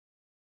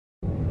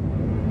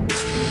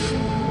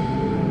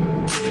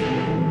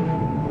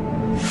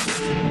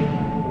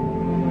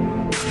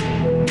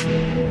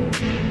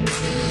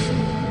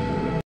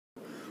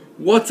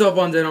What's up,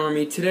 Undead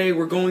Army? Today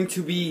we're going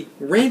to be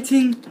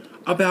ranting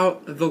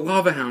about the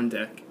LAVAHOUND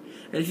deck.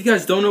 And if you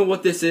guys don't know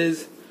what this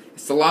is,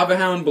 it's the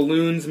LAVAHOUND,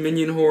 Balloons,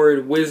 Minion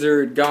Horde,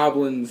 Wizard,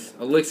 Goblins,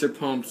 Elixir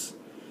Pumps,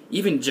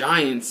 even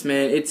Giants,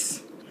 man.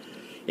 It's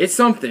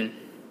something.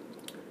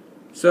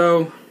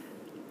 So,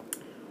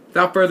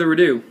 without further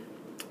ado,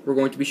 we're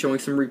going to be showing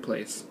some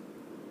replays.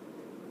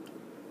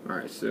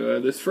 Alright,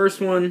 so this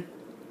first one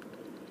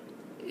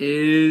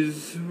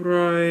is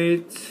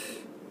right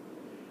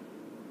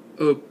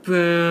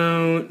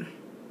about...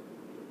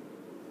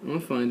 I'll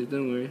find it,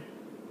 don't worry.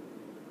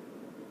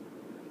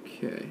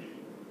 Okay.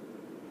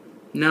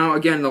 Now,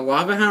 again, the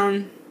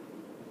LAVAHOUND...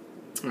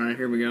 Alright,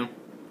 here we go.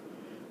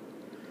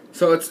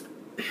 So, it's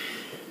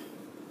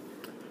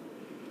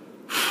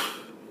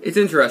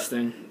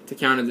interesting to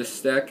counter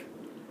this deck.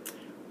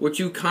 What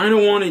you kind of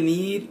want to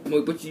need,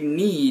 what you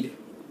need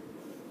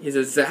is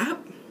a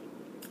Zap,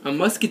 a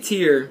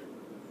Musketeer,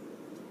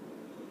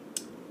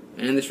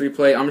 and this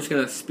replay. I'm just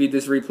going to speed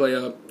this replay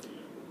up.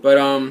 But,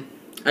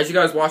 as you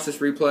guys watch this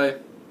replay,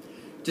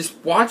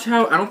 just watch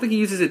how, I don't think he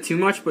uses it too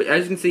much, but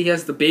as you can see, he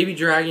has the Baby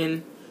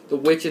Dragon, the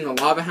Witch, and the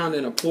LAVAHOUND,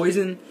 and a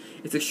Poison.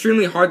 It's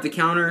extremely hard to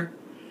counter.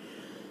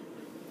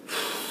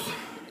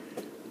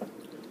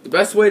 The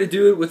best way to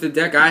do it with the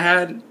deck I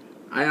had,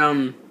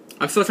 I'm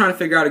still trying to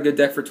figure out a good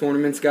deck for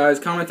tournaments, guys.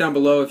 Comment down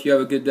below if you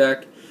have a good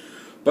deck.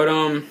 But,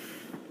 the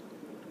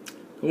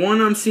one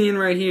I'm seeing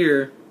right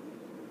here,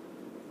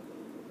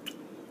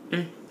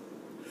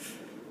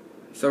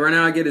 so right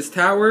now I get his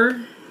tower.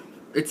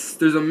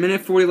 There's a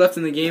minute 40 left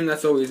in the game.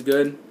 That's always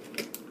good.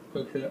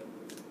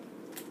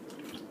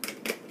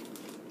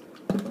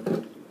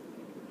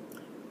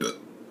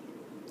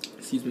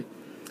 Excuse me.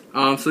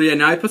 So yeah,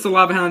 now he puts the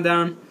LAVAHOUND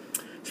down.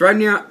 So right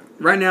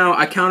now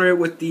I counter it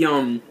with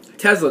the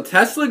Tesla.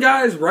 Tesla,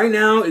 guys, right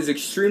now is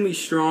extremely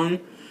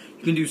strong.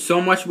 You can do so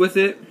much with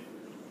it.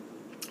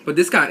 But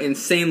this got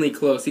insanely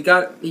close. He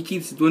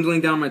keeps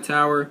dwindling down my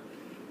tower.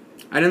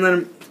 I didn't let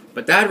him,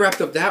 but that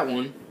wrapped up that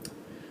one.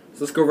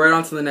 So let's go right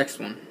on to the next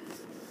one.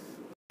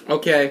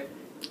 Okay,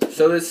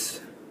 so this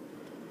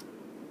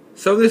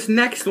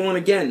next one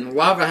again,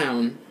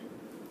 LAVAHOUND.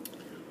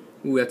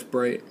 Ooh, that's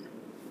bright.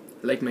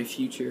 I like my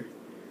future.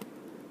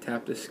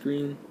 Tap the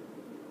screen.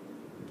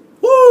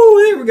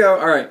 Woo! There we go.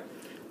 All right.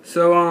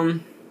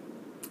 So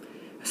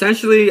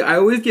essentially, I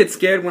always get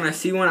scared when I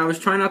see one. I was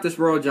trying out this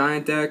Royal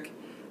Giant deck.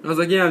 I was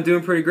like, yeah, I'm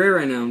doing pretty great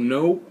right now.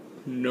 Nope,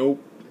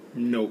 nope,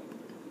 nope.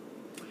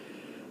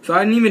 So I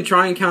didn't even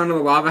try and counter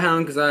the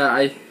LAVAHOUND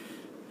because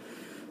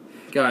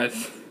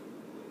guys,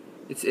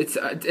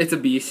 it's a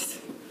beast.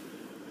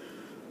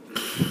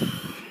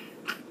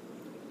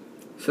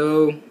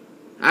 So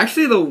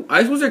actually, the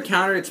Ice Wizard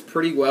counter it's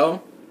pretty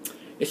well.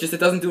 It's just it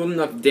doesn't do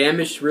enough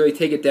damage to really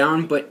take it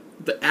down. But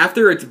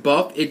after it's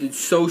buffed, it's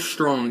so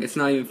strong. It's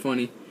not even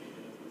funny.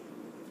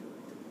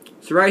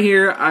 So right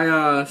here,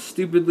 I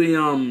stupidly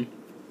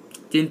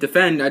didn't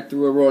defend. I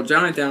threw a Royal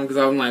Giant down because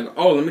I'm like,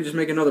 oh, let me just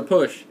make another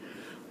push.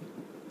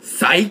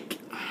 Psych!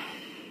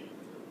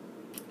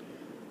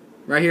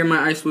 Right here, my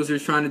Ice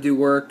Wizard's trying to do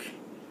work.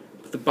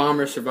 But the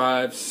Bomber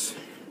survives.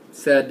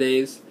 Sad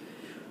days.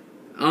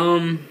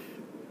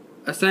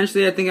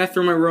 Essentially, I think I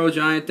threw my Royal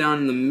Giant down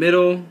in the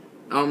middle.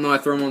 I don't know, I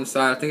threw him on the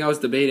side. I think I was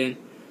debating.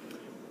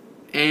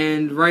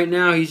 And right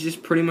now, he's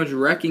just pretty much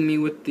wrecking me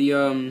with the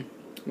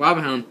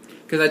LAVAHOUND.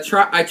 Because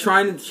I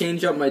try to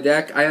change up my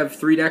deck. I have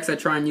 3 decks I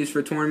try and use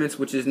for tournaments,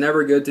 which is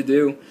never good to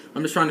do.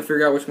 I'm just trying to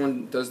figure out which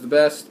one does the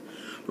best.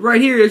 But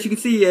right here, as you can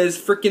see, is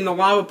freaking the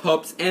Lava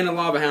Pups and a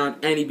LAVAHOUND,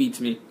 and he beats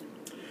me.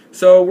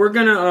 So we're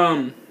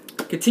gonna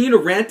continue to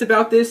rant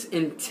about this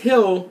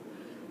until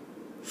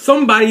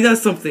somebody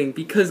does something.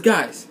 Because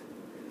guys,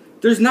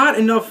 there's not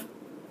enough.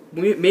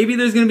 Maybe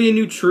there's gonna be a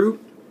new troop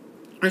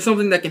or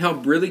something that can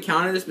help really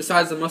counter this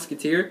besides the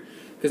Musketeer.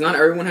 Because not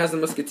everyone has the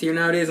Musketeer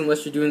nowadays,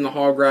 unless you're doing the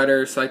Hog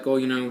Rider cycle,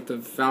 you know, with the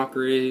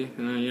Valkyrie,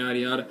 yada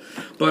yada.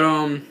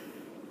 But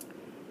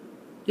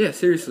yeah,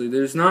 seriously,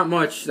 there's not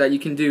much that you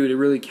can do to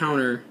really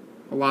counter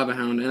a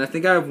LAVAHOUND. And I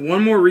think I have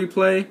one more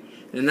replay,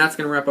 and that's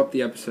gonna wrap up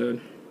the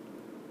episode.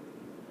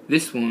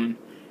 This one.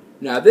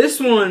 Now this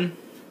one,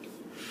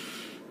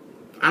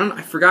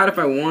 I forgot if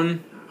I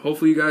won.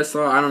 Hopefully you guys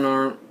saw. I don't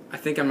know. I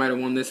think I might have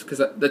won this because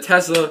the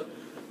Tesla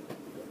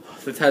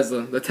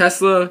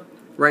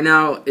right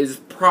now is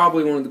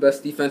probably one of the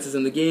best defenses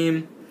in the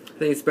game. I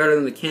think it's better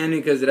than the Cannon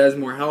because it has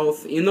more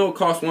health, even though it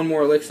costs 1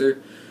 more elixir.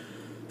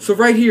 So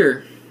right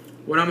here,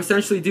 what I'm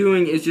essentially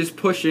doing is just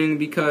pushing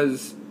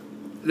because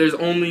there's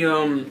only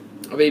a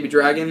Baby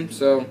Dragon,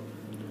 so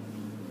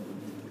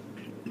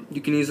you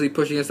can easily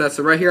push against that.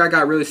 So right here I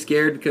got really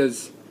scared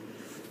because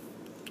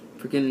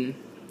freaking,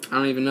 I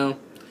don't even know.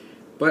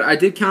 But I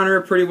did counter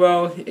it pretty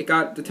well. It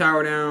got the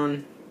tower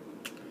down.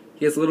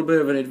 He has a little bit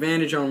of an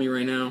advantage on me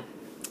right now.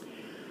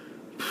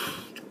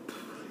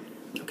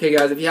 Okay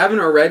guys, if you haven't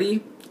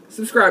already,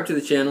 subscribe to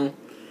the channel.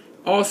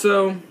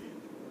 Also,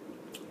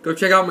 go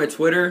check out my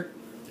Twitter.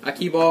 I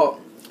keep all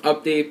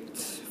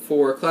updates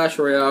for Clash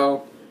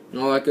Royale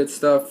and all that good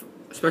stuff.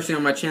 Especially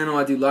on my channel,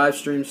 I do live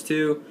streams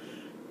too.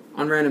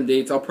 on random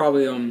dates. I'll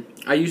probably,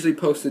 I usually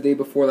post the day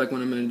before, like,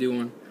 when I'm going to do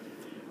one.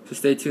 So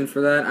stay tuned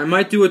for that. I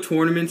might do a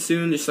tournament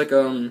soon, just like,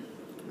 I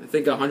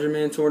think a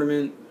 100-man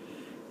tournament.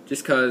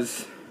 Just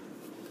cause,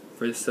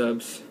 for the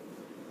subs,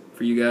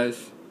 for you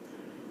guys.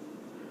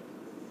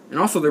 And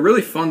also, they're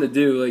really fun to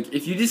do. Like,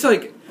 if you just,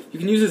 like,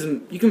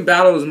 you can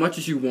battle as much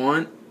as you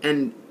want,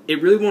 and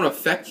it really won't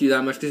affect you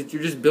that much, because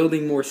you're just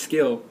building more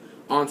skill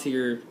onto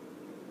your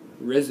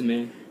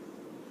resume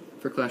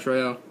for Clash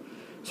Royale.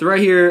 So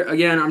right here,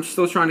 again, I'm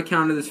still trying to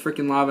counter this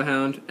freaking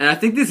LAVAHOUND. And I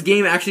think this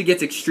game actually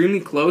gets extremely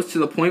close to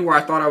the point where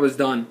I thought I was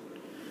done.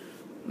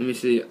 Let me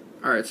see.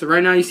 Alright, so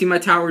right now you see my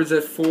tower is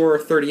at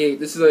 438.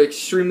 This is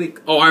extremely...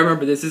 Oh, I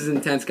remember this. This is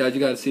intense, guys. You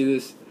gotta see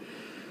this.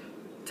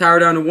 Tower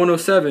down to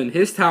 107.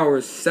 His tower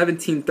is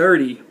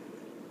 1730.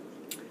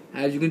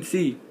 As you can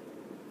see,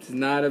 this is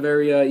not a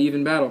very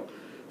even battle.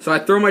 So I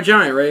throw my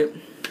giant, right?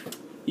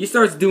 He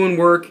starts doing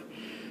work.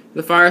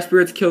 The fire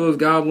spirits kill those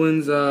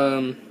goblins.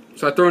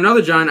 So I throw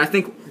another giant. I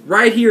think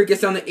right here it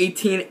gets down to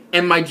 18,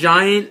 and my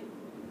giant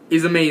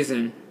is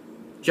amazing.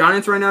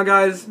 Giants right now,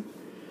 guys,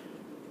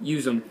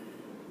 use them.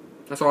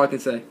 That's all I can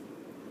say.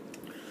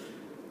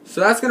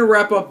 So that's going to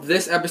wrap up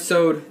this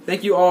episode.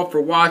 Thank you all for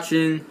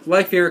watching.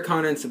 Like, favorite,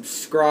 comment,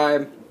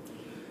 subscribe.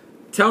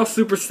 Tell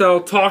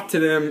Supercell, talk to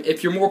them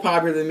if you're more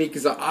popular than me,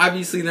 because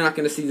obviously they're not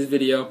going to see this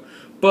video.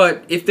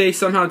 But if they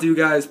somehow do,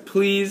 guys,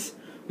 please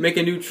make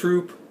a new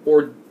troop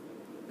or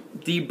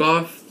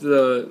debuff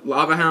the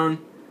LAVAHOUND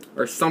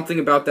or something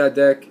about that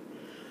deck.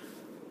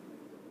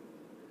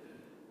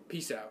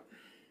 Peace out.